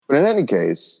But in any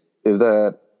case, if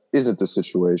that isn't the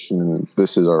situation and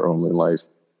this is our only life,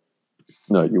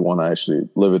 no, you want to actually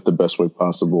live it the best way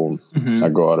possible and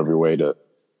not go out of your way to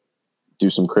do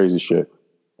some crazy shit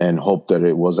and hope that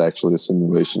it was actually a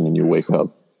simulation and you wake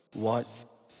up. What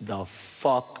the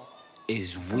fuck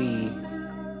is we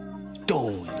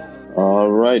doing? All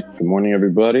right. Good morning,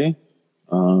 everybody.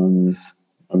 I'm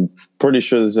pretty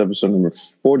sure this is episode number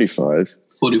 45.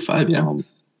 45, yeah. All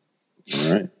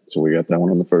right. So we got that one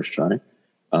on the first try.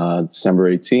 December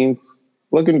 18th.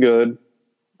 Looking good.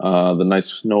 The nice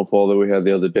snowfall that we had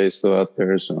the other day is still out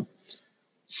there. So,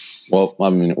 well, I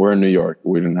mean, we're in New York.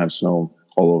 We didn't have snow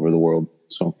all over the world.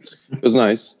 So it was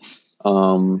nice.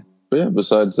 But yeah,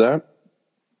 besides that,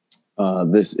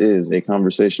 this is a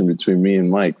conversation between me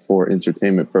and Mike for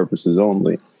entertainment purposes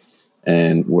only.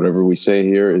 And whatever we say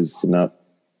here is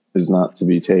not to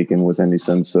be taken with any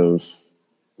sense of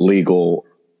legal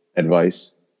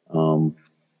advice.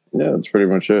 Yeah, that's pretty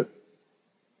much it.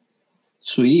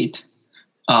 Sweet.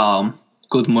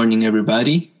 Good morning,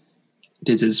 everybody.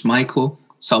 This is Michael.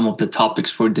 Some of the topics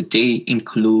for the day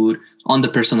include on the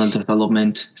personal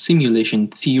development, simulation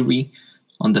theory,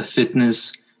 on the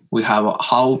fitness, we have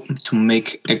how to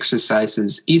make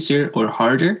exercises easier or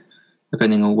harder,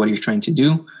 depending on what you're trying to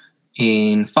do.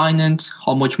 In finance,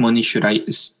 how much money should I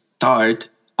start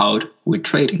out with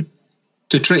trading?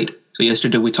 To trade. So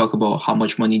yesterday we talked about how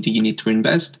much money do you need to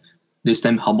invest. This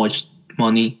time, how much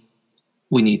money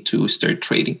we need to start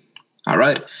trading. All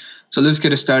right. So let's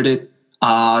get started.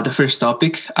 The first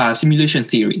topic, simulation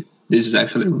theory. This is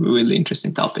actually a really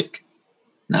interesting topic.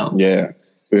 Now, yeah,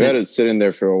 we've had it sitting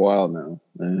there for a while now.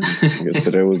 And I guess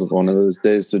today was one of those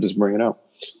days to just bring it out.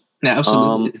 Yeah,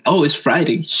 absolutely. It's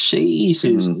Friday.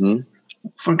 Jesus.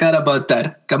 Forgot about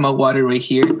that. Got my water right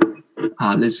here.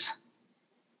 Let's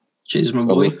cheers, my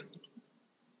boy.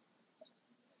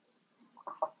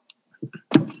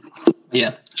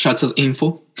 Yeah, shots of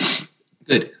info.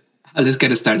 Good. Let's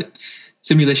get it started.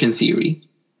 Simulation theory.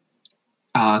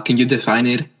 Can you define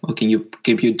it, or can you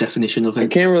give your definition of it? I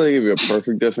can't really give you a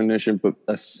perfect definition, but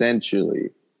essentially,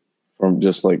 from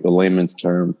just like the layman's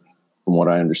term, from what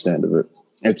I understand of it,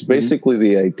 it's basically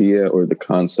the idea or the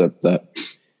concept that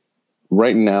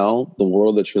right now, the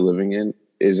world that you're living in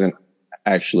isn't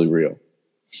actually real.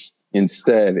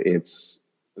 Instead, it's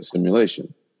a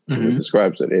simulation. As it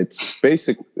describes it. It's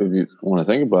basic. If you want to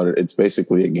think about it, it's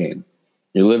basically a game.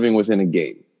 You're living within a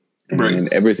game, and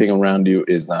everything around you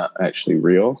is not actually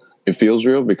real. It feels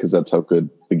real because that's how good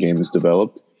the game is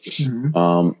developed. Think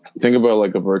about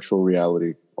like a virtual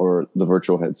reality or the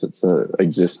virtual headsets that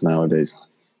exist nowadays.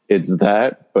 It's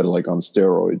that, but like on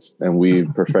steroids, and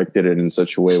we've perfected it in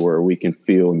such a way where we can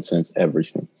feel and sense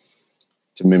everything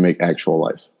to mimic actual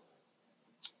life.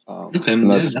 And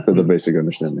that's the basic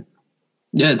understanding.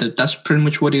 Yeah, that's pretty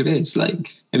much what it is.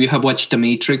 Like, if you have watched The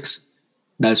Matrix,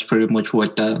 that's pretty much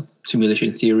what the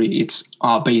simulation theory it's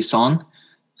based on.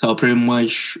 So pretty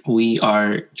much we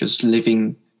are just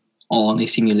living on a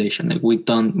simulation. Like, we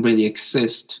don't really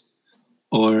exist,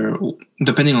 or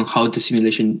depending on how the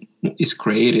simulation is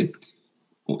created,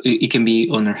 it can be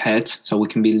on our heads. So we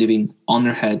can be living on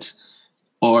our heads,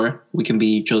 or we can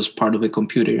be just part of a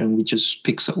computer and we just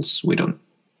pixels. We don't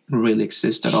really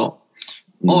exist at all.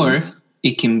 Or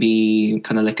it can be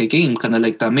kind of like a game, kind of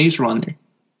like the Maze Runner.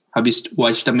 Have you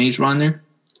watched the Maze Runner?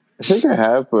 I think I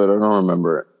have, but I don't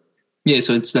remember it. Yeah,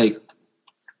 so it's like,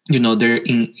 they're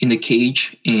in the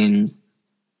cage, in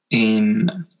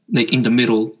like in the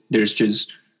middle, there's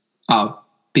just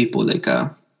people, like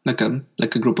a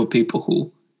group of people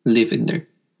who live in there.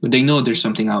 But they know there's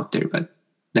something out there, but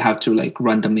they have to like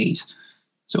run the maze.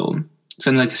 So it's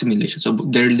kind of like a simulation. So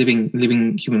they're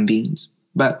living human beings,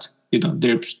 but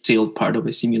they're still part of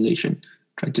a simulation,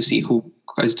 trying to see who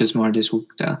is the smartest, who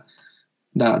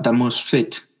the most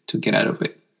fit to get out of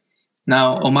it.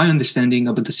 Now, on my understanding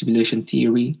about the simulation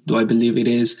theory, do I believe it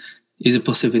is a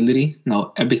possibility?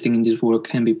 Now, everything in this world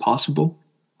can be possible.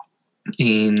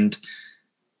 And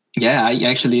yeah, I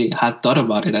actually had thought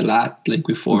about it a lot, like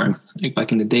before. Like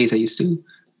back in the days, I used to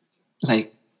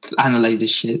like analyze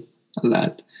this shit a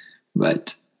lot.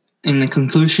 But in the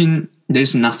conclusion,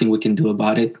 there's nothing we can do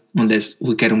about it unless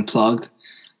we get unplugged.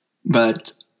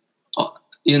 But I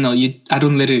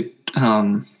don't let it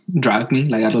drive me.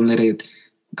 Like, I don't let it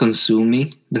consume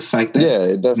me. The fact that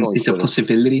it definitely it's a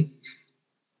possibility.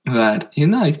 But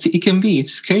it can be.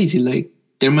 It's crazy. Like,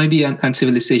 there might be a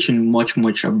civilization much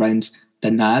advanced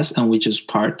than us, and we're just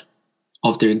part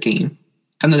of their game.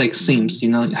 Kind of like Sims.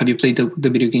 Have you played the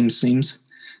video game Sims?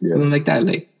 Yeah. Something like that.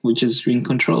 Like, we're just in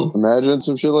control. Imagine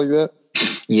some shit like that.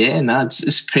 Yeah,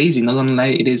 it's crazy. Not gonna lie,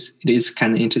 it is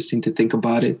kind of interesting to think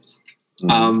about it.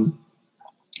 And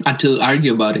to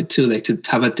argue about it too, like to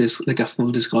have a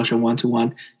full discussion one to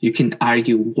one, you can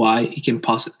argue why it can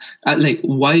possible.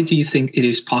 Why do you think it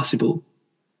is possible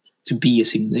to be a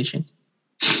simulation?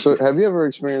 So, have you ever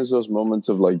experienced those moments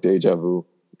of like deja vu,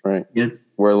 right? Yeah.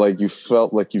 Where like you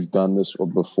felt like you've done this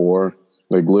before,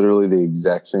 like literally the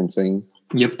exact same thing.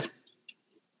 Yep.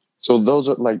 So those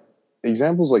are like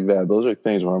examples like that. Those are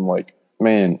things where I'm like,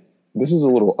 man, this is a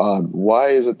little odd. Why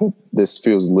is it that this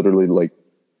feels literally like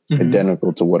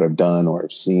identical to what I've done or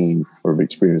I've seen or have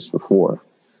experienced before?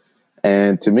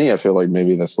 And to me, I feel like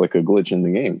maybe that's like a glitch in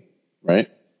the game,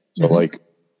 right? So like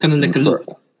kind of like a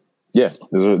loop. Yeah,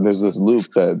 there's this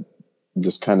loop that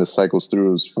just kind of cycles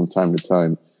through us from time to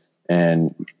time,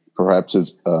 and perhaps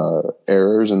it's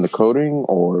errors in the coding,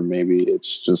 or maybe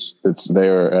it's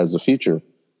there as a feature.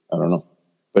 I don't know,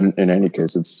 but in any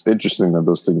case, it's interesting that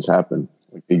those things happen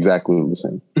exactly the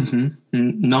same.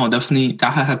 No, definitely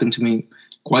that had happened to me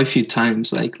quite a few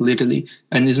times, like literally,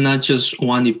 and it's not just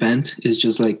one event; it's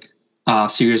just like a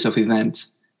series of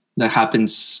events that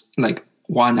happens like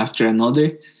one after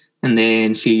another. And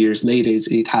then a few years later,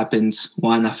 it happens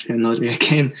one after another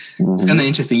again. It's kind of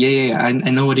interesting. Yeah.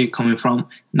 I know where you're coming from.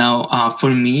 Now,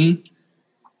 for me,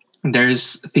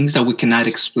 there's things that we cannot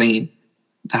explain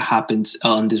that happens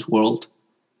in this world.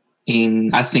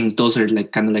 And I think those are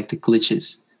like kind of like the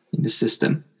glitches in the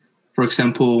system. For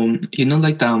example,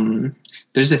 like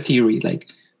there's a theory like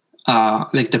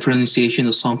the pronunciation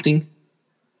of something.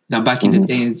 Now, back in the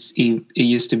days, it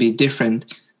used to be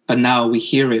different. But now we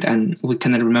hear it and we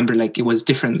cannot remember like it was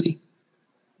differently.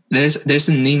 There's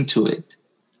a name to it,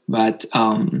 but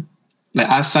like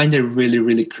I find it really,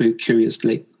 really curious.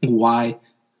 Like, why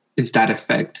is that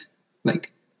effect?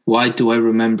 Like, why do I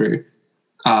remember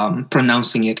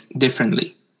pronouncing it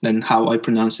differently than how I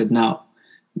pronounce it now?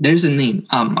 There's a name.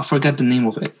 I forgot the name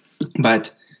of it,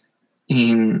 but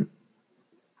I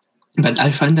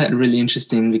find that really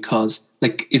interesting because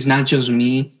like it's not just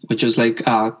me or just like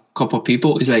a couple of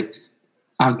people. It's like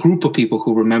a group of people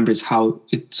who remembers how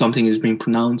something is being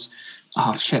pronounced.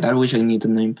 Oh shit! I wish I knew the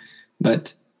name,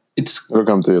 but it'll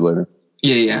come to you later.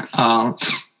 Yeah.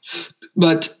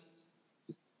 But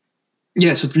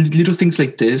yeah, so little things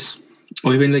like this,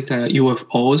 or even like the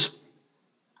UFOs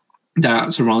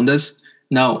that surround us.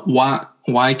 Now,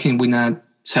 why can we not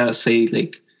say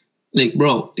like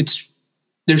bro,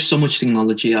 there's so much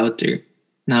technology out there.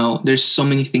 Now, there's so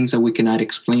many things that we cannot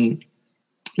explain,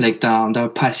 like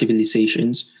the past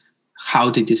civilizations,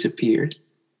 how they disappeared.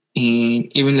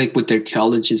 And even like with the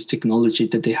archaeologists, technology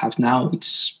that they have now,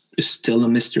 it's still a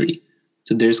mystery.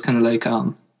 So there's kind of like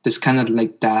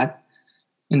that.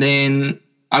 And then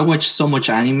I watch so much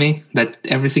anime that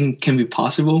everything can be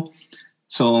possible.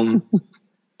 So,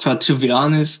 so to be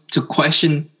honest, to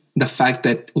question the fact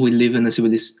that we live in a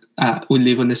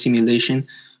simulation,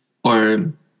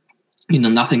 or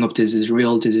nothing of this is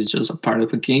real, this is just a part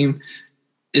of a game,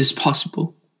 is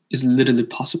possible. Is literally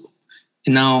possible.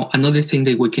 And now another thing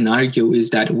that we can argue is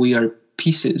that we are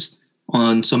pieces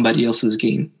on somebody else's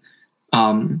game.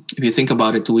 If you think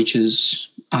about it, which is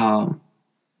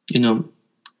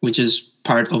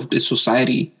part of the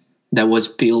society that was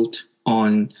built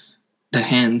on the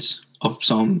hands of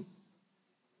some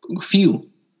few,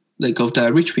 like of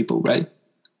the rich people, right?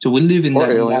 So we live in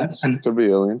that. Aliens. And could be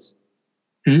aliens.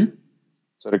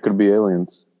 So it could be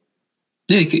aliens.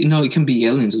 Yeah, it can be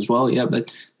aliens as well. Yeah,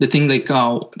 but the thing, like,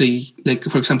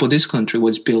 for example, this country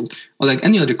was built, or like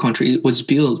any other country, it was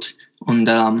built on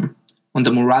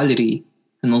the morality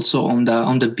and also on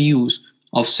the views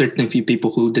of certain few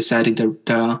people who decided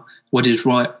that what is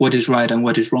right and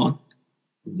what is wrong.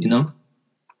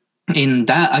 And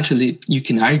that actually you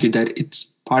can argue that it's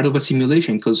part of a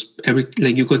simulation because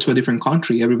you go to a different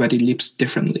country, everybody lives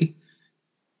differently.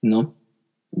 Yeah,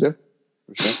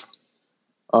 for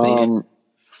sure.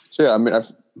 So yeah, I mean,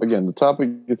 again, the topic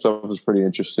itself is pretty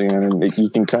interesting, and you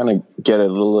can kind of get a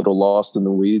little lost in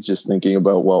the weeds just thinking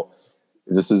about, well,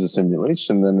 if this is a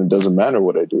simulation, then it doesn't matter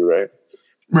what I do, right?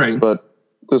 Right. But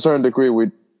to a certain degree,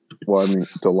 to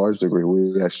a large degree,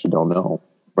 we actually don't know,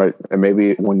 right? And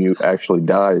maybe when you actually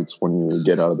die, it's when you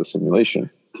get out of the simulation,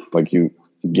 like you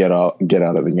get out of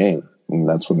the game, and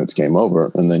that's when it's game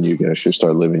over, and then you can actually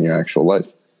start living your actual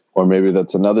life. Or maybe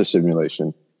that's another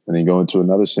simulation, and then you go into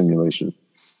another simulation.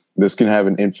 This can have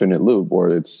an infinite loop, or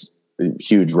it's a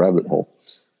huge rabbit hole.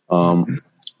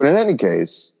 But in any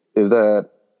case, if that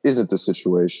isn't the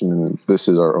situation, and this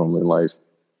is our only life,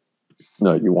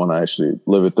 no, you want to actually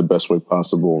live it the best way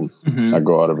possible, and not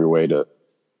go out of your way to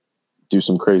do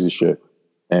some crazy shit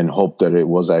and hope that it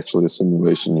was actually a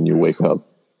simulation and you wake up,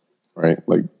 right?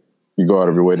 Like you go out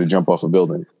of your way to jump off a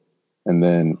building. and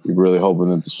then you're really hoping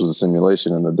that this was a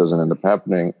simulation and that doesn't end up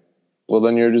happening, well,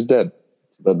 then you're just dead.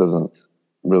 So that doesn't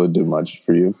really do much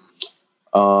for you.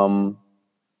 What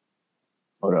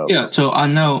else? Yeah. So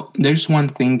now there's one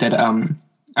thing that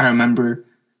I remember.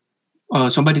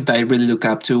 Somebody that I really look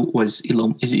up to was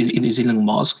Elon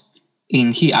Musk,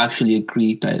 and he actually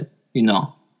agreed that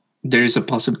there's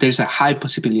a high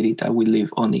possibility that we live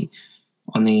on a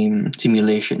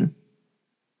simulation,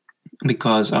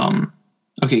 because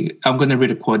okay, I'm gonna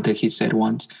read a quote that he said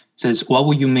once. It says, "Why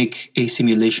would you make a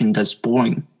simulation that's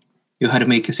boring? You had to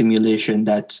make a simulation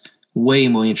that's way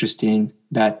more interesting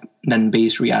than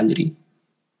base reality."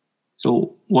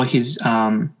 So what his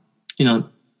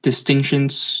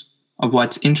distinctions of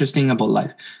what's interesting about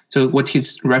life. So what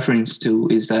his reference to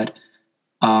is that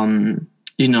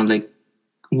like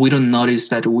we don't notice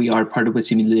that we are part of a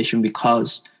simulation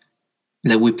because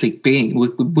like we play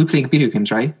video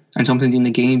games, right? And sometimes in the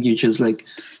game you just like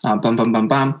bam bam bam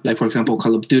bam. Like for example,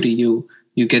 Call of Duty, you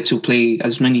get to play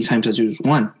as many times as you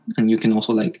want, and you can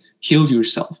also like heal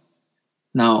yourself.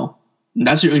 Now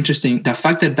that's interesting. The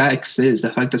fact that exists,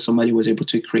 the fact that somebody was able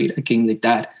to create a game like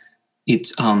that,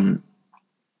 it's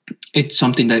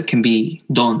something that can be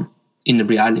done in the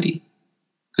reality,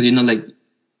 because like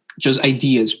just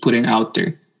ideas putting out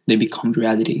there, they become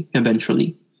reality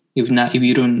eventually. If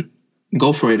you don't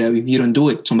go for it, if you don't do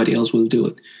it, somebody else will do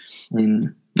it.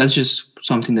 And that's just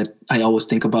something that I always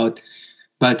think about.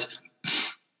 But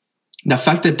the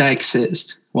fact that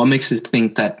exists, what makes it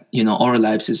think that our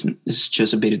lives is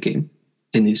just a video game,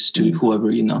 and it's to whoever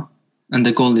and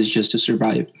the goal is just to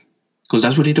survive, because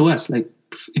that's what it was. Like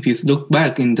if you look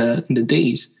back in the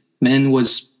days, man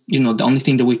was the only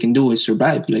thing that we can do is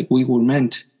survive. Like we were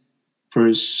meant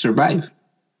for survive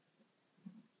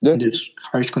in these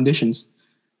harsh conditions.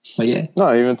 But yeah,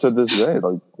 no, even to this day,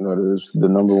 like that is the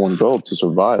number one goal: to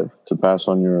survive, to pass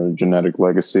on your genetic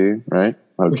legacy, right?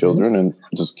 Have children and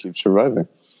just keep surviving.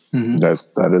 Mm-hmm.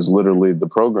 That is literally the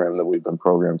program that we've been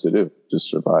programmed to do: just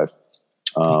survive.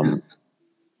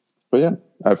 But yeah,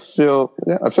 I feel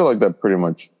like that pretty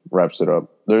much wraps it up.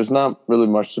 There's not really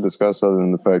much to discuss other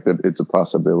than the fact that it's a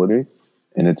possibility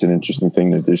and it's an interesting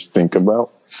thing to just think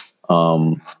about.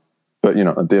 But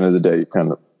at the end of the day, you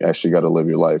kind of actually got to live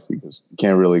your life, because you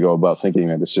can't really go about thinking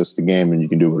that it's just a game and you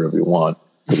can do whatever you want,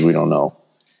 because we don't know.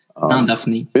 No,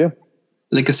 definitely. Yeah.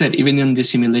 Like I said, even in the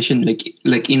simulation,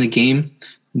 like in a game,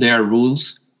 there are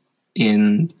rules,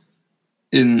 and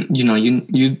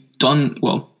you don't.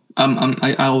 Well,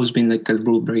 I always been like a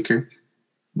rule breaker,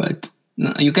 but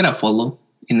you gotta follow,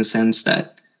 in the sense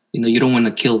that you don't want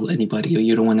to kill anybody, or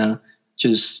you don't want to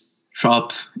just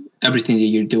drop everything that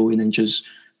you're doing and just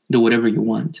do whatever you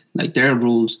want. Like there are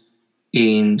rules,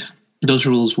 and those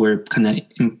rules were kind of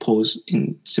imposed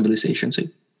in civilization, so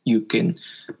you can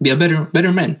be a better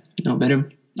man,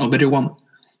 better woman,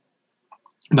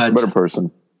 but better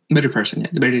person, yeah,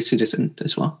 the better citizen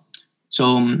as well.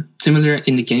 So similar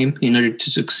in the game, in order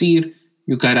to succeed,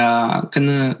 you gotta kind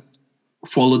of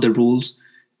follow the rules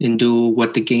and do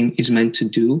what the game is meant to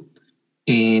do.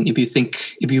 And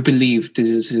if you believe this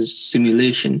is a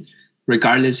simulation,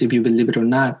 regardless if you believe it or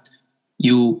not,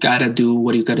 you gotta do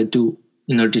what you gotta do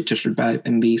in order to survive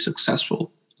and be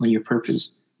successful on your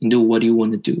purpose and do what you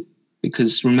want to do.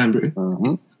 Because remember,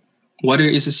 whether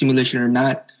it's a simulation or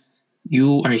not,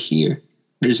 you are here.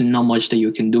 There's not much that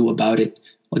you can do about it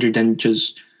other than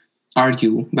just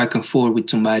argue back and forth with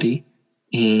somebody.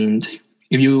 And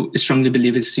if you strongly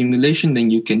believe it's a simulation,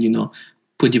 then you can,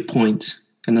 put your points,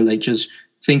 kind of like just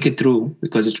think it through,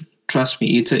 because trust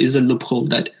me, it's a loophole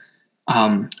that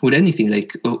with anything,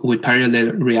 like with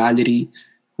parallel reality,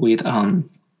 with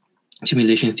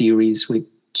simulation theories, with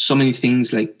so many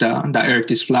things, like the earth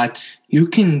is flat, you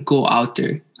can go out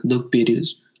there, look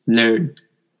videos, learn,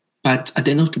 but at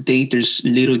the end of the day, there's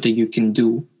little that you can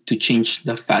do to change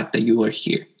the fact that you are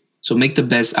here. So make the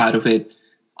best out of it.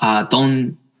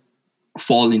 Don't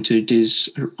fall into this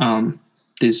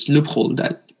loophole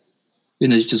that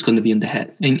it's just going to be in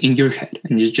your head,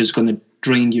 and it's just going to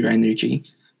drain your energy,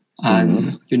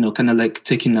 and kind of like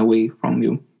taking away from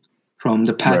you, from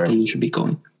the path that you should be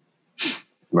going.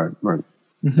 Right.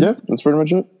 Yeah, that's pretty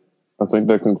much it. I think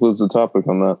that concludes the topic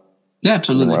on that. Yeah,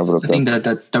 absolutely. I think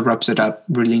that wraps it up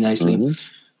really nicely.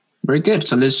 Very good.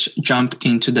 So let's jump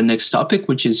into the next topic,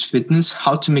 which is fitness.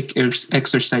 How to make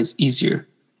exercise easier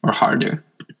or harder.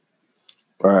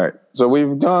 All right. So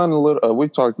we've gone a little.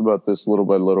 We've talked about this little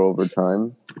by little over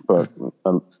time, but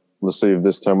let's see if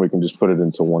this time we can just put it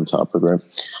into one topic, right?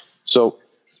 So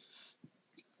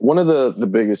one of the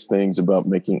biggest things about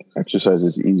making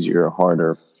exercises easier or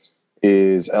harder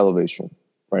is elevation,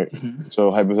 right? Mm-hmm.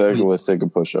 So hypothetically, let's take a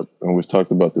push-up, and we've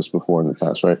talked about this before in the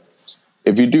past, right?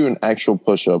 If you do an actual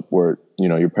push-up where,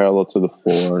 you're parallel to the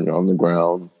floor, you're on the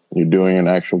ground, you're doing an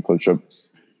actual push-up,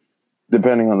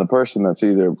 depending on the person, that's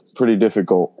either pretty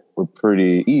difficult or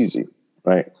pretty easy,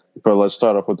 right? But let's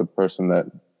start off with the person that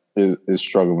is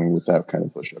struggling with that kind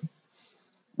of push-up.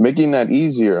 Making that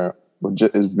easier would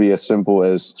just be as simple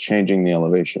as changing the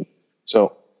elevation.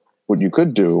 So what you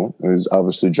could do is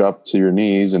obviously drop to your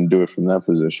knees and do it from that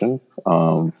position.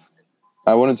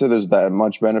 I wouldn't say there's that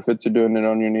much benefit to doing it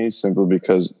on your knees, simply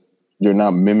because you're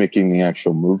not mimicking the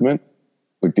actual movement,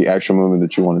 like the actual movement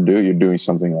that you want to do. You're doing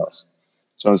something else.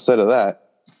 So instead of that,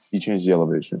 you change the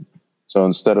elevation. So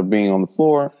instead of being on the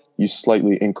floor, you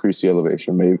slightly increase the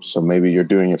elevation. Maybe you're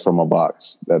doing it from a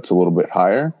box that's a little bit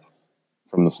higher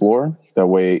from the floor. That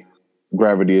way,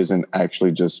 gravity isn't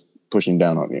actually just pushing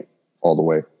down on you all the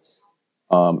way.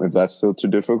 If that's still too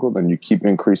difficult, then you keep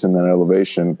increasing that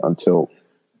elevation until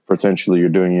potentially you're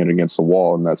doing it against the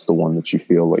wall, and that's the one that you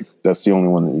feel like that's the only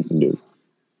one that you can do.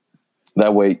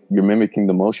 That way, you're mimicking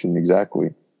the motion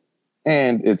exactly,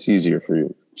 and it's easier for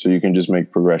you. So you can just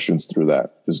make progressions through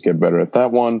that. Just get better at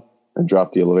that one and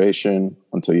drop the elevation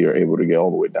until you're able to get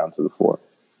all the way down to the floor.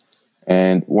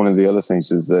 And one of the other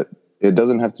things is that it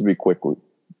doesn't have to be quickly.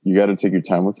 You got to take your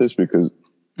time with this, because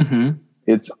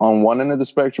it's on one end of the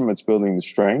spectrum, it's building the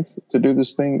strength to do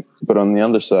this thing. But on the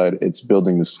other side, it's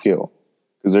building the skill,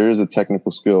 because there is a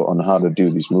technical skill on how to do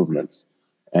these movements.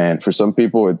 And for some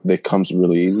people, it comes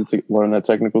really easy to learn that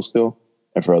technical skill.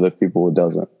 And for other people, it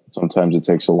doesn't. Sometimes it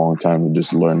takes a long time to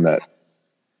just learn that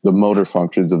the motor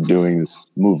functions of doing this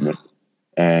movement.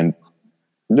 And,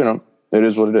 it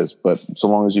is what it is. But so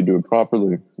long as you do it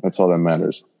properly, that's all that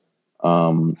matters.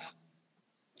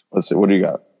 Let's see. What do you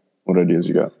got? What ideas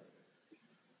you got?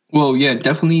 Well, yeah,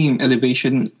 definitely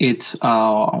elevation. It's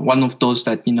one of those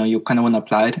that, you kind of want to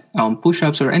apply it on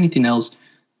push-ups or anything else,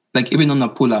 like even on a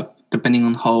pull-up, depending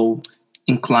on how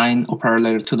inclined or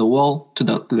parallel to the wall, to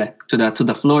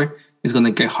the floor, is going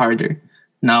to get harder.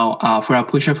 Now, for a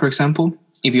push-up, for example,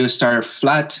 if you start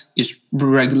flat, just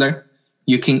regular,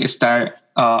 you can start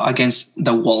against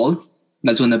the wall.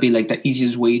 That's going to be like the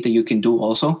easiest way that you can do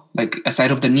also. Like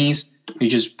aside of the knees, you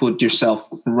just put yourself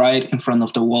right in front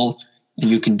of the wall and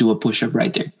you can do a push-up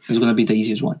right there. It's going to be the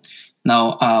easiest one.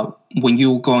 Now, when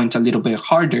you go into a little bit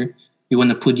harder, you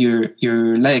want to put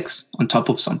your legs on top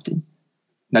of something.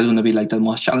 That's going to be like the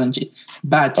most challenging.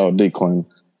 But decline.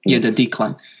 Yeah, the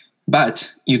decline.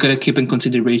 But you got to keep in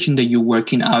consideration that you're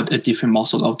working out a different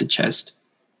muscle of the chest.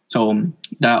 So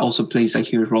that also plays a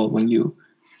huge role when you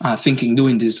thinking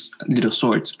doing these little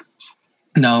sorts.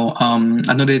 Now,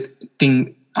 another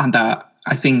thing that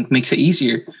I think makes it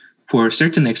easier for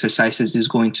certain exercises is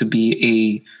going to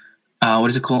be a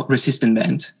resistant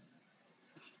band.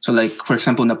 So like, for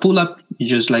example, in a pull-up, you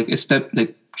just like a step,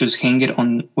 like just hang it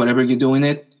on whatever you're doing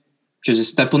it, just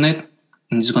step on it,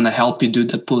 and it's going to help you do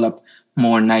the pull-up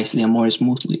more nicely and more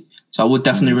smoothly. So I would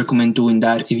definitely recommend doing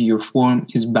that if your form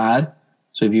is bad.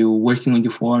 So if you're working on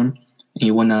your form and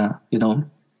you want to,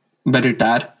 better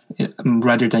that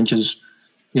rather than just,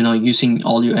 using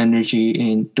all your energy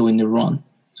in doing the run.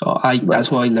 So that's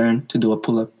how I learned to do a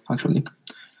pull-up, actually.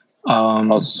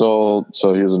 So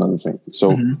here's another thing.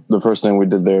 So the first thing we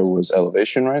did there was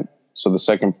elevation, right? So the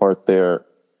second part there,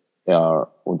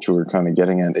 which we were kind of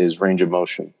getting at, is range of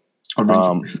motion.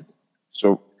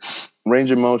 So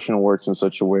range of motion works in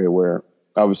such a way where,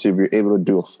 obviously, if you're able to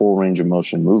do a full range of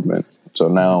motion movement, so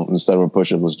now instead of a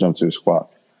push-up, let's jump to a squat.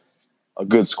 A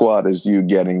good squat is you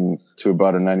getting to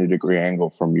about a 90-degree angle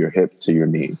from your hip to your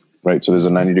knee, right? So there's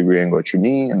a 90-degree angle at your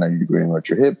knee, a 90-degree angle at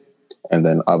your hip, and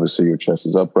then obviously your chest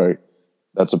is upright.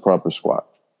 That's a proper squat.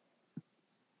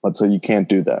 Let's say you can't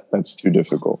do that. That's too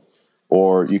difficult.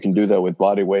 Or you can do that with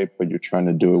body weight, but you're trying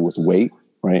to do it with weight,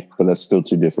 right? But that's still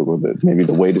too difficult. Maybe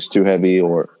the weight is too heavy,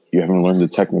 or you haven't learned the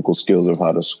technical skills of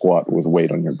how to squat with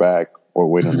weight on your back or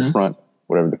weight on the front,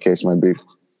 whatever the case might be.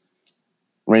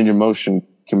 Range of motion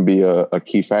can be a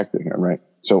key factor here, right?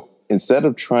 So instead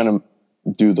of trying to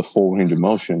do the full range of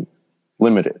motion,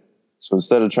 limit it. So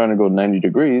instead of trying to go 90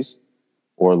 degrees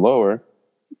or lower,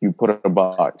 you put a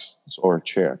box or a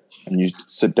chair and you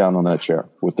sit down on that chair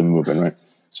with the movement, right?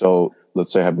 So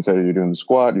let's say hypothetically you're doing the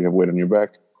squat, you have weight on your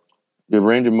back. Your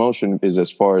range of motion is as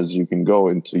far as you can go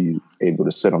until you're able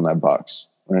to sit on that box,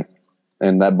 right?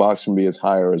 And that box can be as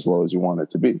high or as low as you want it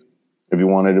to be. If you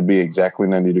want it to be exactly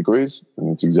 90 degrees, then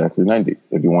it's exactly 90.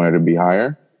 If you want it to be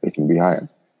higher, it can be higher.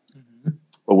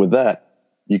 But with that,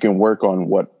 you can work on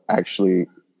what actually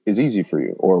is easy for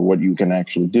you or what you can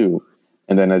actually do.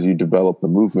 And then as you develop the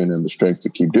movement and the strength to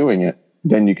keep doing it,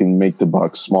 then you can make the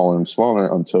box smaller and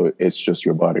smaller until it's just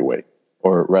your body weight,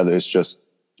 or rather, it's just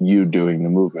you doing the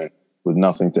movement with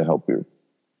nothing to help you.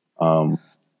 So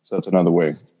that's another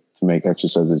way to make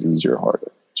exercises easier or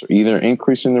harder. So either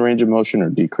increasing the range of motion or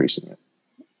decreasing it.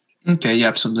 Okay, yeah,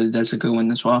 absolutely. That's a good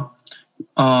one as well.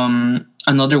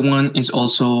 Another one is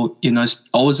also,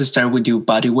 always start with your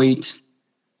body weight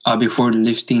before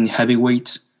lifting heavy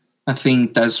weights. I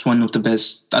think that's one of the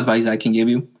best advice I can give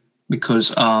you,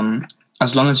 because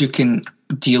as long as you can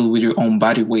deal with your own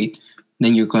body weight,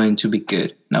 then you're going to be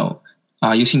good. Now,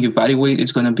 using your body weight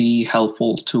is going to be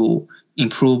helpful to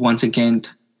improve, once again,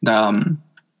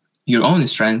 your own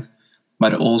strength,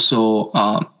 but also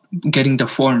getting the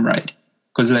form right.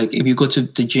 Because like if you go to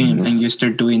the gym and you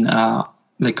start doing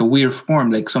like a weird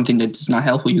form, like something that is not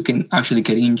helpful, you can actually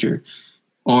get injured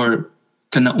or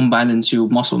kind of unbalance your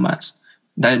muscle mass.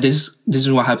 This is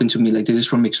what happened to me. Like, this is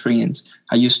from experience.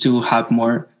 I used to have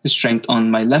more strength on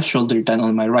my left shoulder than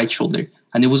on my right shoulder,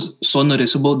 and it was so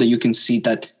noticeable that you can see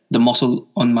that the muscle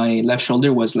on my left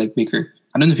shoulder was like bigger.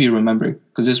 I don't know if you remember,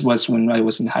 because this was when I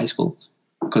was in high school.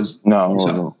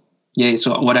 No. Yeah,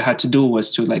 so what I had to do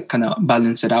was to like kind of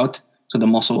balance it out, so the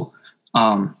muscle,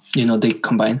 they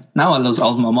combine. Now I lose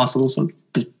all my muscles, so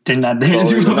they're not there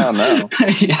anymore. Now.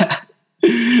 Yeah.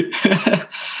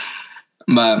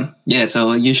 But yeah,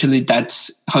 so usually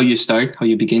that's how you start, how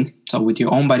you begin. So with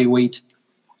your own body weight,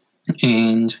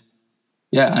 and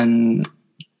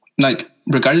like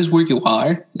regardless where you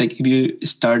are, like if you're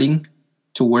starting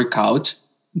to work out,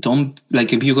 don't,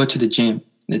 like if you go to the gym,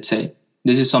 let's say,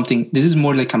 this is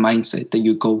more like a mindset that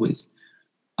you go with.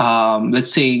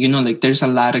 Let's say, like there's a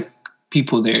lot of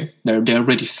people there that they're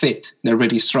already fit, they're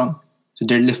already strong. So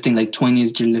they're lifting like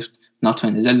 20s,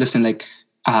 they're lifting like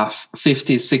 50s,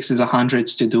 60s,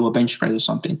 100s to do a bench press or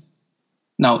something.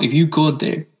 Now, if you go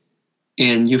there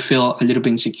and you feel a little bit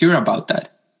insecure about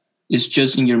that, it's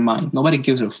just in your mind. Nobody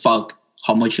gives a fuck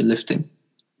how much you're lifting.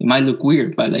 It might look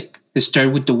weird, but like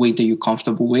start with the weight that you're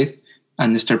comfortable with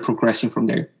and start progressing from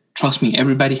there. Trust me,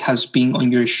 everybody has been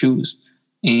on your shoes,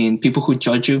 and people who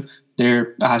judge you,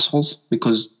 they're assholes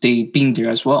because they've been there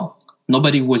as well.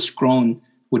 Nobody was grown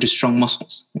with the strong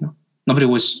muscles. Nobody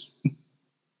was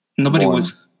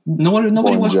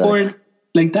born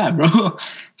like that, bro.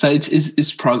 So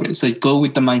it's progress. Like, go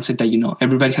with the mindset that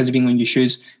everybody has been on your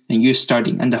shoes and you're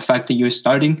starting, and the fact that you're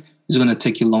starting is going to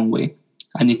take you a long way.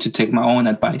 I need to take my own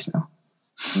advice now.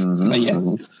 But yeah.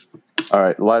 All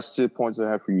right, last 2 points I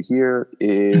have for you here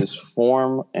is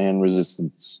form and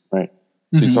resistance, right?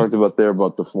 So you talked about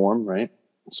the form, right?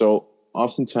 So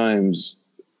oftentimes,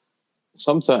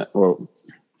 or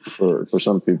for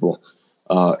some people,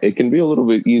 it can be a little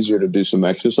bit easier to do some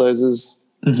exercises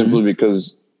simply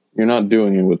because you're not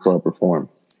doing it with proper form.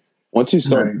 Once you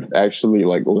start actually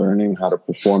like learning how to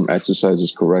perform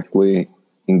exercises correctly,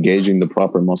 engaging the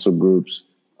proper muscle groups,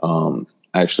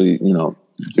 actually,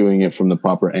 doing it from the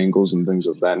proper angles and things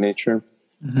of that nature,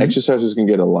 exercises can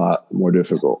get a lot more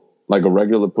difficult. Like a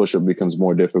regular push-up becomes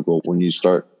more difficult when you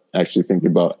start actually thinking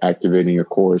about activating your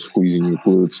core, squeezing your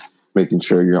glutes, making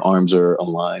sure your arms are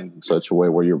aligned in such a way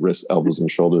where your wrists, elbows, and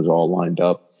shoulders are all lined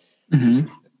up.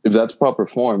 If that's proper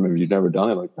form, if you've never done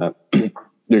it like that,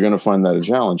 you're going to find that a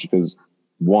challenge because,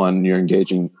 one, you're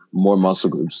engaging more muscle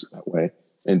groups that way.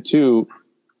 And two,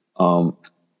 I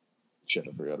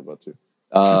forgot about two.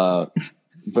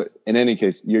 But in any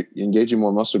case, you're engaging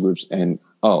more muscle groups and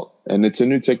it's a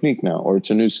new technique now, or it's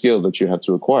a new skill that you have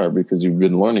to acquire because you've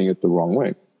been learning it the wrong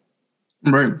way.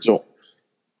 Right. So,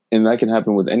 and that can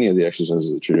happen with any of the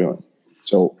exercises that you're doing.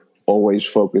 So always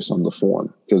focus on the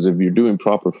form, because if you're doing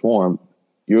proper form,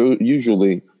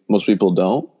 most people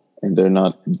don't, and they're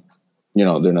not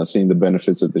seeing the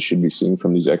benefits that they should be seeing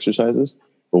from these exercises.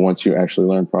 But once you actually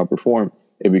learn proper form,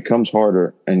 it becomes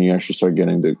harder, and you actually start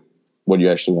getting what you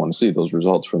actually want to see, those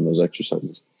results from those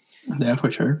exercises. Yeah,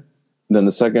 for sure. Then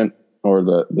the second, or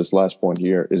this last point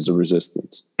here, is the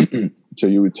resistance. So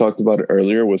you talked about it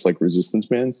earlier with like resistance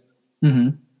bands.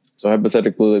 So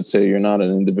hypothetically, let's say you're not an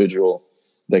individual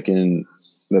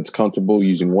that's comfortable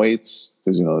using weights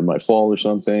because it might fall or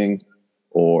something,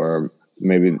 or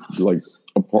maybe like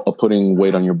putting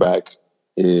weight on your back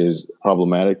is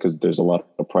problematic because there's a lot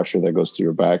of pressure that goes to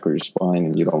your back or your spine,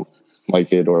 and you don't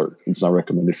like it, or it's not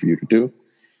recommended for you to do.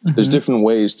 There's different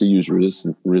ways to use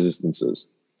resistances.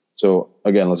 So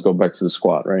again, let's go back to the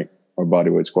squat, right? Or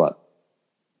bodyweight squat.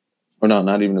 Or no,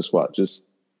 not even a squat, just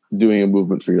doing a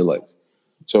movement for your legs.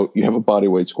 So you have a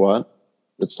bodyweight squat.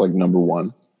 It's like number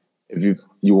one. If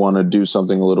you want to do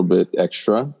something a little bit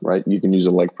extra, right, you can use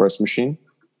a leg press machine.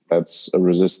 That's a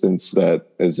resistance that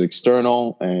is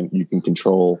external and you can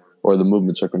control, or the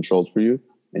movements are controlled for you.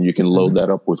 and you can load that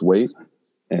up with weight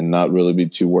and not really be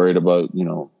too worried about,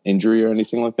 injury or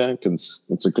anything like that, because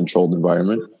it's a controlled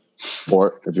environment.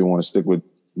 Or if you want to stick with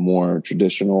more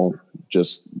traditional,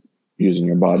 just using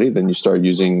your body, then you start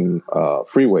using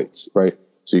free weights, right?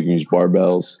 So you can use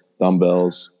barbells,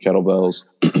 dumbbells, kettlebells,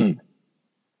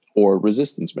 or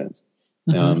resistance bands.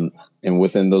 And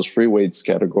within those free weights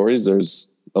categories, there's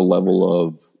a level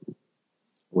of,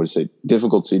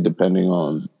 difficulty depending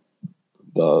on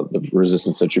the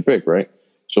resistance that you pick, right?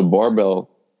 So barbell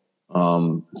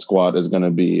squat is going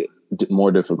to be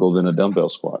more difficult than a dumbbell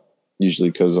squat, usually,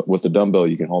 because with a dumbbell,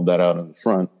 you can hold that out in the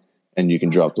front and you can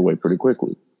drop the weight pretty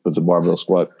quickly. But the barbell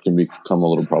squat can become a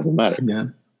little problematic. Yeah.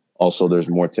 Also, there's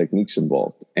more techniques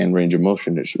involved and range of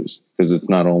motion issues, because it's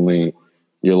not only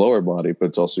your lower body, but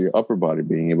it's also your upper body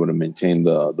being able to maintain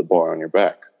the bar on your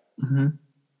back.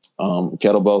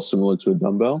 Kettlebell similar to a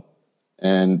dumbbell.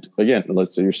 And again,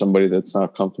 let's say you're somebody that's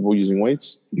not comfortable using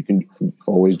weights, you can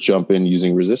always jump in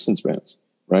using resistance bands,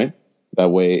 right?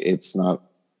 That way it's not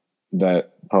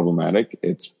that problematic.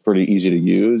 It's pretty easy to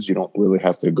use. You don't really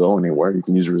have to go anywhere. You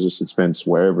can use resistance bands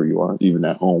wherever you are, even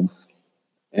at home.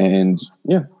 And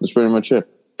yeah, that's pretty much it.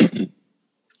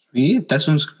 Sweet. That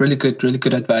sounds really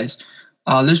good advice.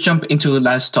 Let's jump into the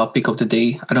last topic of the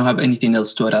day. I don't have anything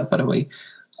else to add up, by the way.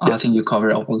 I think you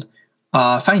covered all.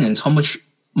 Finance. How much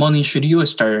money should you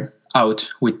start out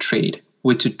with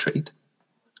to trade?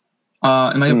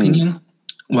 In my opinion,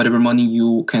 whatever money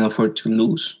you can afford to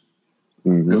lose.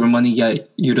 Whatever money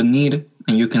you don't need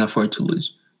and you can afford to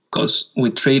lose. Because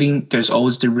with trading, there's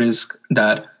always the risk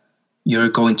that you're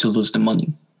going to lose the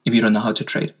money if you don't know how to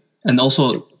trade. And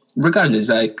also, regardless,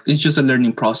 it's just a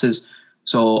learning process.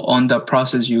 So on that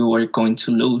process, you are going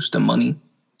to lose the money.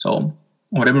 So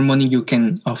whatever money you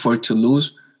can afford to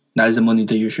lose, that is the money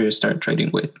that you should start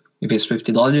trading with. If it's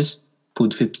 $50,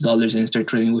 put $50 and start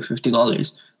trading with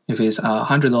 $50. If it's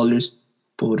 $100,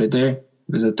 put it there.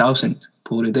 If it's $1,000,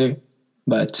 put it there.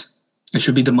 But it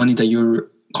should be the money that you're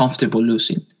comfortable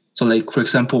losing. So like, for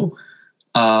example,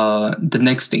 the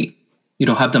next day, you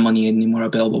don't have the money anymore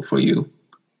available for you.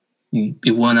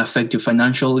 It won't affect you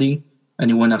financially,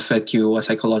 and it won't affect you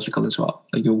psychological as well.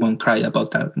 Like you won't cry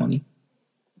about that money.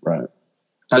 Right.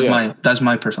 That's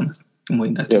my personal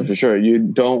way. Yeah, for sure. You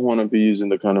don't want to be using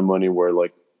the kind of money where,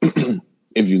 like,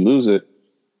 if you lose it,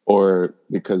 or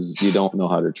because you don't know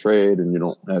how to trade and you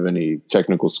don't have any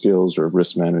technical skills or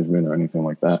risk management or anything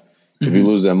like that, if you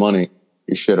lose that money,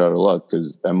 you're shit out of luck,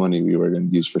 because that money we were going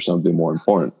to use for something more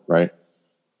important, right?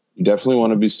 You definitely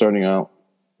want to be starting out,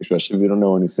 especially if you don't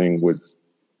know anything, with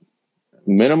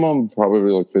minimum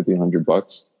probably like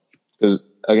 $1,500. Because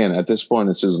again, at this point,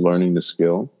 it's just learning the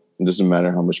skill. It doesn't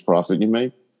matter how much profit you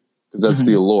make, because that's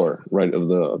the allure, right,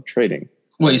 of trading.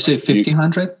 What, you say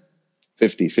 1,500?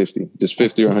 50, just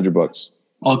 50 or $100.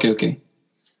 Okay.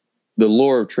 The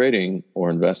lure of trading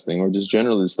or investing, or just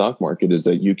generally the stock market, is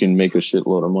that you can make a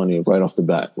shitload of money right off the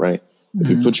bat, right? If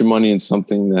you put your money in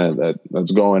something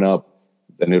that's going up,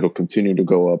 then it'll continue to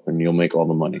go up and you'll make all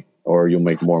the money, or you'll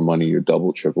make more money. You're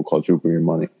double, triple, quadruple your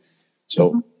money.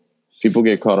 So people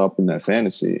get caught up in that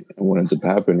fantasy, and what ends up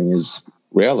happening is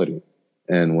reality.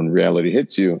 And when reality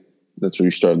hits you, that's where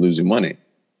you start losing money.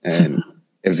 And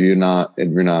if you're not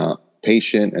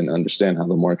patient and understand how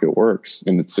the market works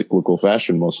in its cyclical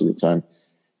fashion, most of the time,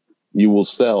 you will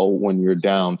sell when you're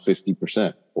down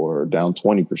 50% or down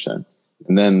 20%.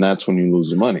 And then that's when you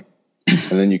lose the money.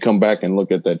 And then you come back and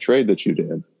look at that trade that you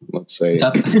did, let's say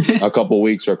a couple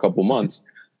weeks or a couple months.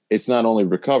 It's not only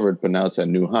recovered, but now it's at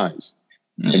new highs.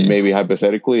 And maybe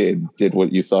hypothetically, it did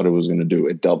what you thought it was going to do.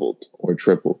 It doubled or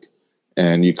tripled.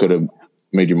 And you could have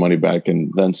made your money back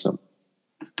and then some.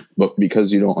 But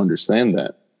because you don't understand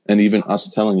that, and even us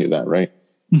telling you that, right?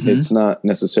 It's not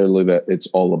necessarily that it's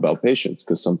all about patience,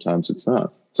 because sometimes it's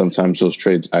not. Sometimes those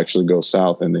trades actually go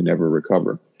south and they never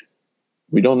recover.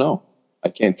 We don't know. I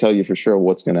can't tell you for sure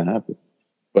what's going to happen.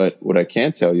 But what I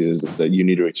can tell you is that you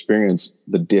need to experience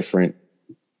the different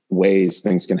ways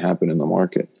things can happen in the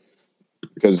market.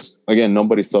 Because, again,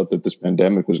 nobody thought that this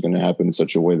pandemic was going to happen in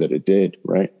such a way that it did,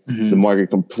 right? The market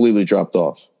completely dropped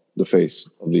off the face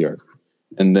of the earth.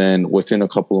 And then within a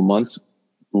couple of months,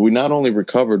 we not only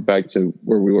recovered back to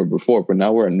where we were before, but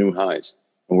now we're at new highs,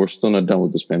 and we're still not done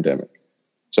with this pandemic.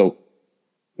 So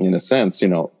in a sense,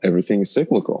 everything is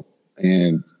cyclical,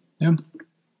 and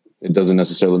it doesn't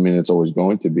necessarily mean it's always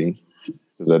going to be.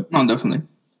 Definitely.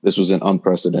 This was an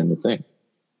unprecedented thing.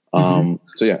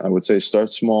 So yeah, I would say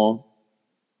start small.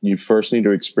 You first need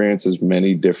to experience as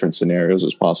many different scenarios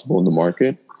as possible in the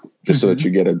market, just so that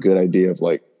you get a good idea of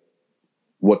like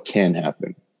what can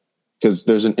happen. Because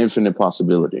there's an infinite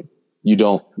possibility. you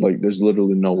don't like, there's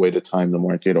literally no way to time the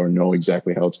market or know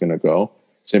exactly how it's going to go,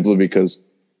 simply because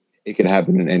it could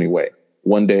happen in any way.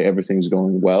 One day everything's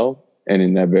going well, and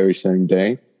in that very same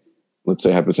day, let's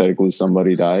say hypothetically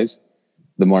somebody dies,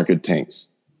 the market tanks.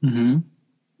 Mm-hmm.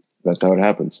 That's how it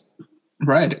happens.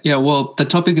 Right. Yeah. Well, the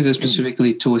topic is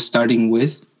specifically to starting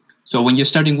with. So when you're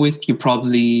starting with, you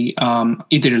probably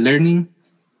either learning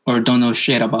or don't know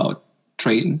shit about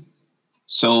trading.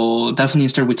 So definitely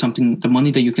start with something, the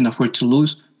money that you can afford to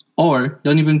lose, or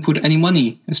don't even put any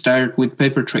money and start with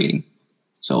paper trading.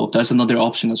 So that's another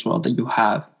option as well that you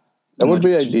have. That would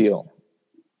be ideal.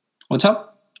 What's up?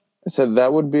 I said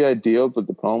that would be ideal, but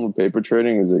the problem with paper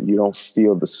trading is that you don't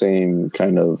feel the same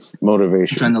kind of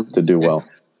motivation to do well.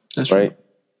 That's right.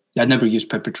 I never used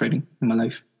paper trading in my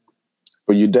life.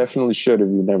 But you definitely should if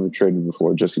you've never traded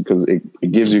before, just because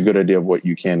it gives you a good idea of what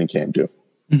you can and can't do.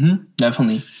 Mm-hmm,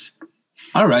 definitely.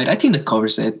 All right. I think that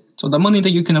covers it. So the money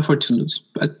that you can afford to lose.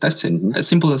 That's it. Mm-hmm. As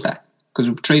simple as that.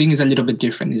 Because trading is a little bit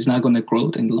different. It's not going to grow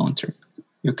in the long term.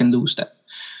 You can lose that.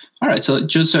 All right. So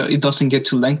just so it doesn't get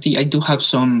too lengthy, I do have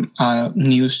some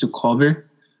news to cover.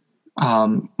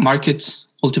 Markets,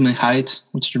 ultimate heights,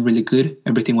 which is really good.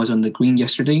 Everything was on the green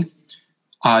yesterday.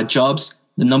 Jobs,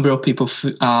 the number of people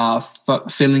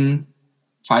filing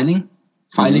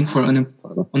for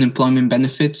unemployment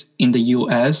benefits in the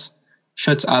U.S.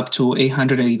 shoots up to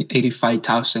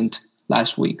 885,000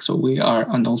 last week. So we are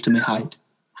on the ultimate height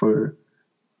for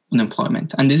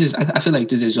unemployment. And this is, I feel like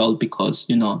this is all because,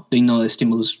 they know the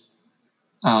stimulus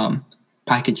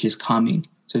package is coming.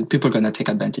 So people are going to take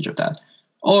advantage of that.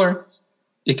 Or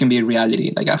it can be a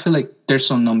reality. Like, I feel like there's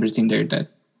some numbers in there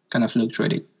that kind of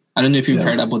fluctuated. I don't know if you've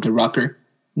heard about the rapper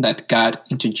that got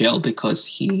into jail because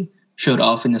he showed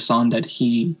off in a song that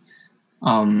he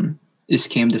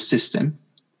scammed the system.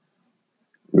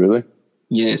 Really?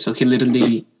 Yeah. So he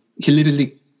literally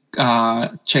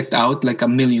checked out like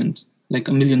 $1 million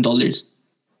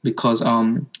because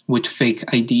with fake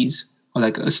IDs or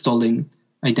like stolen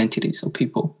identities of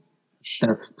people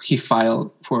that he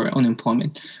filed for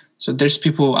unemployment. So there's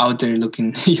people out there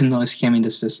looking, scamming the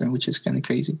system, which is kind of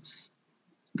crazy.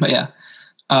 But yeah,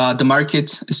 the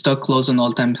markets stock closed on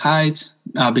all-time highs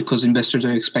because investors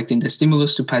are expecting the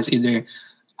stimulus to pass either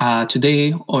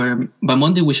today or by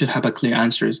Monday. We should have a clear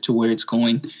answer to where it's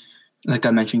going. Like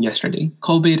I mentioned yesterday,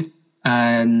 COVID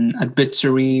and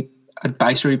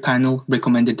advisory panel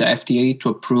recommended the FDA to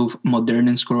approve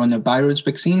Moderna's coronavirus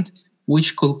vaccine,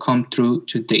 which could come through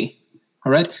today.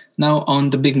 All right. Now on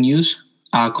the big news,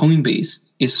 Coinbase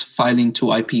is filing to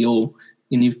IPO,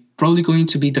 and it's probably going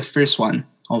to be the first one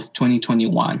of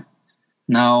 2021.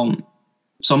 Now,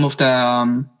 some of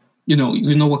the, you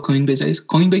know what Coinbase is?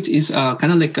 Coinbase is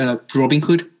kind of like a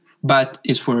Robinhood, but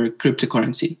it's for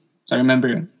cryptocurrency. So I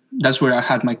remember that's where I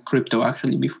had my crypto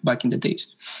actually back in the days.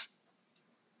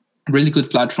 Really good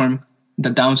platform. The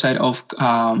downside of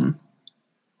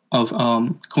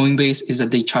Coinbase is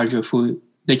that they charge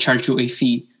you a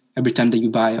fee every time that you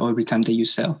buy or every time that you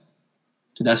sell.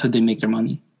 So that's how they make their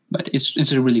money. But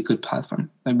it's a really good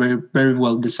platform, a very, very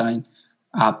well designed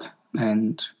app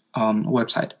and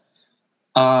website.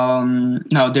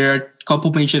 Now, there are a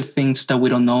couple major things that we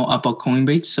don't know about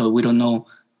Coinbase. So we don't know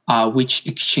which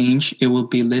exchange it will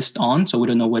be listed on. So we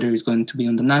don't know whether it's going to be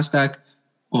on the NASDAQ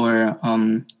or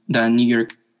the New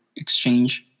York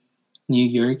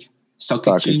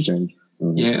Stock Exchange.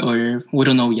 Mm-hmm. Yeah, or we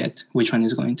don't know yet which one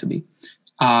is going to be.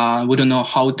 We don't know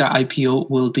how the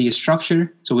IPO will be structured.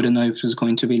 So we don't know if it's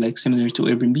going to be like similar to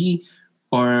Airbnb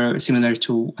or similar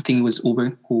to, I think it was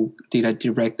Uber who did a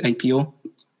direct IPO.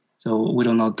 So we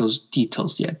don't know those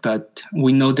details yet, but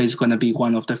we know that it's going to be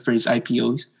one of the first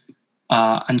IPOs.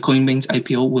 And Coinbase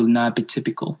IPO will not be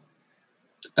typical.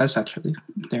 That's actually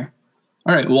there.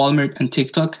 All right, Walmart and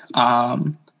TikTok. A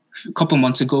couple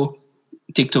months ago,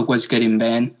 TikTok was getting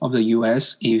banned of the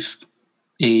US if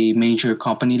a major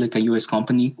company, like a US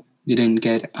company, didn't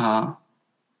get,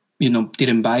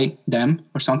 didn't buy them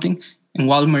or something. And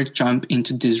Walmart jumped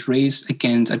into this race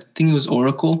against, I think it was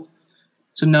Oracle.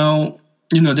 So now,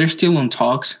 they're still on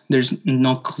talks. There's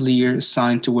no clear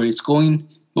sign to where it's going,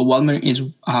 but Walmart is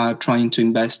trying to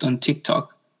invest on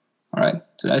TikTok. All right,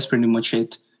 so that's pretty much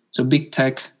it. So big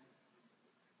tech.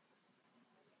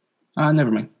 Never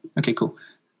mind. Okay, cool.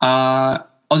 Other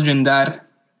than that,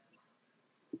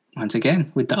 once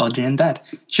again, with the other than that,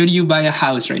 should you buy a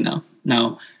house right now?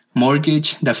 Now,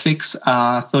 mortgage, the fixed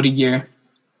 30-year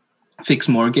fixed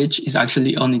mortgage is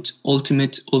actually on its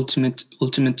ultimate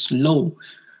low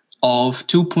of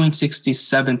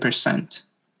 2.67%,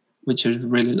 which is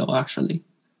really low actually.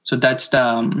 So that's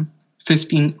the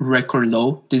 15 record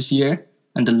low this year.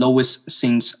 and the lowest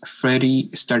since Freddie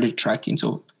started tracking.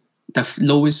 So the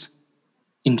lowest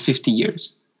in 50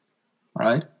 years,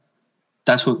 right?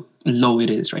 That's what low it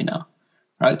is right now,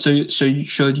 right?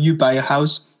 Should you buy a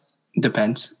house?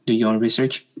 Depends. Do your own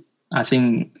research. I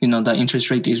think, the interest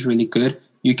rate is really good.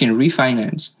 You can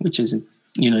refinance, which is, if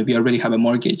you already have a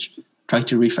mortgage, try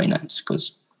to refinance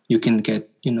because you can get,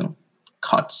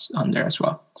 cuts on there as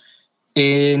well.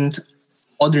 And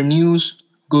other news,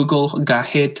 Google got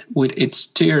hit with its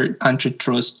third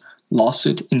antitrust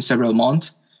lawsuit in several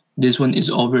months. This one is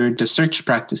over the search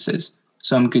practices.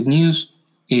 Some good news.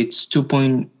 Its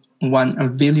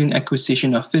 $2.1 billion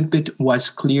acquisition of Fitbit was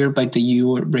cleared by the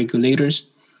EU regulators.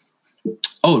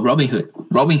 Oh, Robinhood.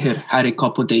 Robinhood had a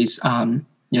couple days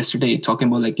yesterday talking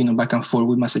about back and forth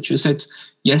with Massachusetts.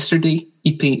 Yesterday,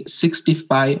 it paid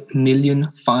 $65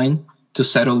 million fine to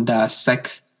settle the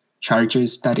SEC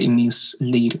charges that it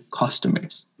mislead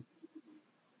customers.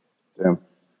 Damn.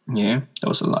 Yeah, that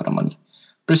was a lot of money.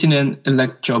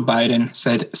 President-elect Joe Biden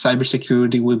said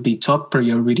cybersecurity will be top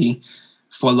priority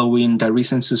following the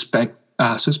recent suspected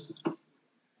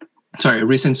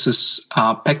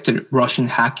Russian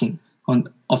hacking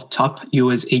of top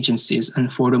U.S. agencies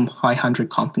and Fortune 500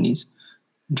 companies.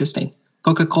 Interesting.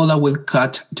 Coca-Cola will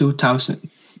cut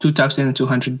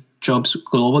 2,200 jobs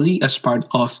globally as part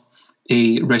of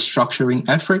a restructuring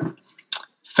effort.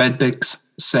 FedEx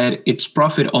said its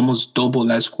profit almost doubled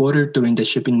last quarter during the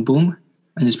shipping boom,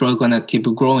 and it's probably going to keep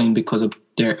growing because of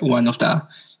one of the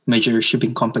major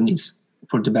shipping companies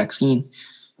for the vaccine.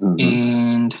 Mm-hmm.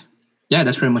 And yeah,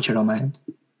 that's pretty much it on my end.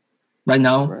 Right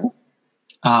now,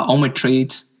 all my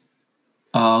trades,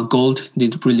 gold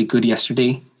did really good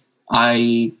yesterday.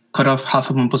 I cut off half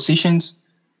of my positions,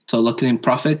 so looking in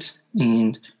profits.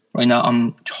 And right now,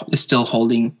 I'm still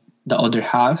holding the other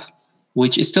half,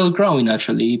 which is still growing,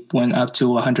 actually. It went up to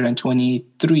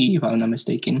 123, if I'm not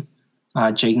mistaken.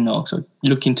 Jake, no. So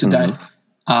look into that.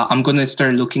 I'm going to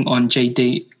start looking on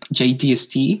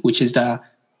JDST, which is the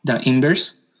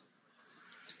inverse,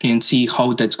 and see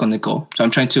how that's going to go. So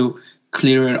I'm trying to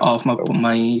clear it off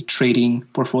my trading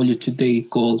portfolio today,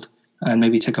 gold, and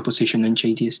maybe take a position on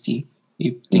JDST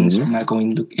if things are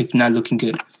not looking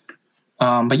good.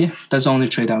 But yeah, that's the only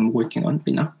trade I'm working on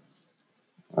right now.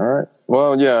 All right.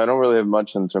 Well, yeah, I don't really have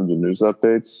much in terms of news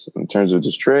updates. In terms of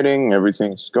just trading,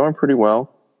 everything's going pretty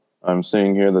well. I'm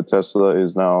seeing here that Tesla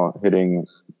is now hitting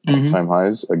all-time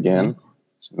highs again.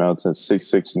 So now it's at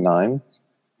 669.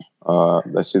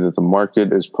 I see that the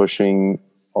market is pushing,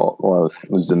 at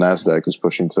least the NASDAQ is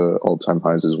pushing to all-time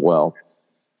highs as well.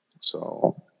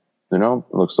 So, it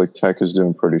looks like tech is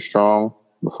doing pretty strong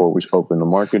before we open the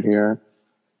market here.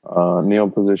 Neo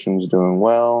position is doing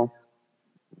well.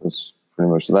 That's pretty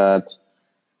much that.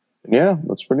 And yeah,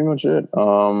 that's pretty much it.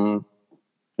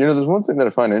 There's one thing that I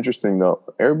find interesting, though.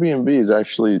 Airbnb is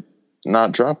actually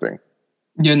not dropping.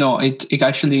 It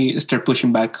actually started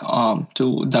pushing back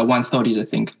to the 130s, I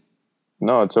think.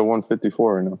 No, it's at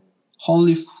 154 right now.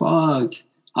 Holy fuck.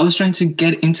 I was trying to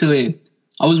get into it.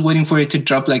 I was waiting for it to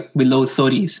drop below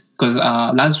 30s because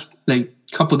last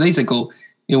couple days ago,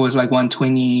 it was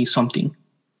 120 something.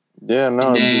 Yeah,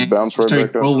 no, it just bounced right back up.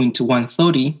 Started growing to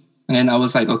 130, and then I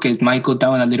was like, okay, it might go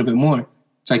down a little bit more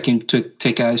so I can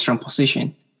take a strong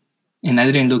position. And I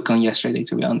didn't look on yesterday,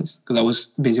 to be honest, because I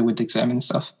was busy with the exam and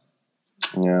stuff.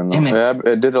 Yeah, no.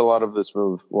 I did a lot of this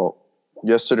move. Well,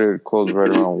 yesterday it closed right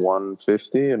around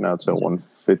 150, and now it's at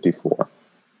 154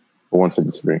 or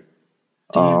 153.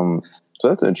 So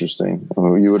that's interesting.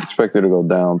 You would expect it to go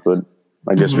down, but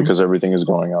I guess because everything is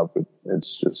going up,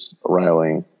 it's just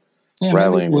rallying. Yeah,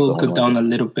 maybe we'll go down a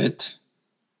little bit.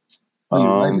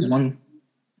 But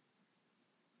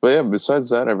yeah, besides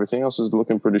that, everything else is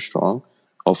looking pretty strong.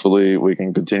 Hopefully we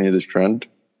can continue this trend.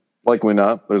 Likely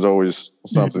not. There's always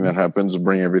something that happens to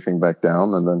bring everything back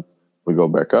down, and then we go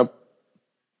back up.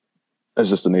 That's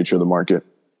just the nature of the market.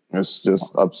 It's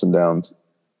just ups and downs.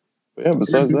 But yeah,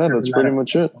 besides that, that's pretty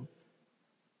much it.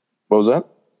 What was that?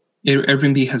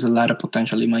 Airbnb has a lot of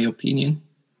potential, in my opinion.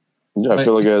 Yeah, I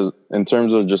feel like as in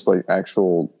terms of just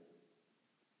actual,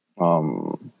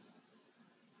 what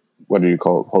do you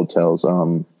call it? Hotels?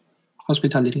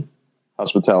 Hospitality.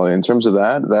 In terms of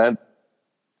that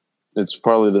it's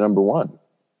probably the number one.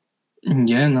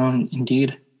 Yeah, no,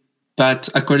 indeed. But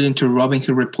according to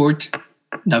Robinhood report,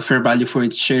 the fair value for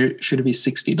its share should be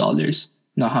 $60,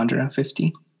 not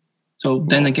 $150. So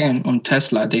then again, on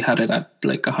Tesla, they had it at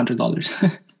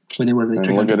 $100 when it was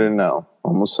and look at it now,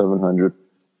 almost 700.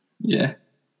 Yeah.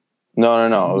 No. I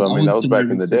mean, that was back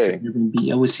in the day.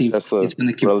 I would see Tesla,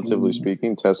 relatively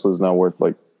speaking, Tesla's now worth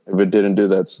if it didn't do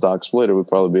that stock split, it would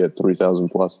probably be at 3,000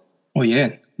 plus. Oh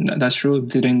yeah, that's true.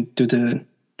 Didn't do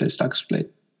the stock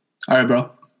split. All right, bro.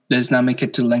 Let's not make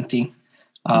it too lengthy.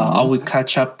 I will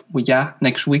catch up with ya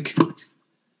next week.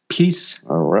 Peace.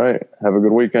 All right. Have a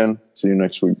good weekend. See you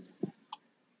next week.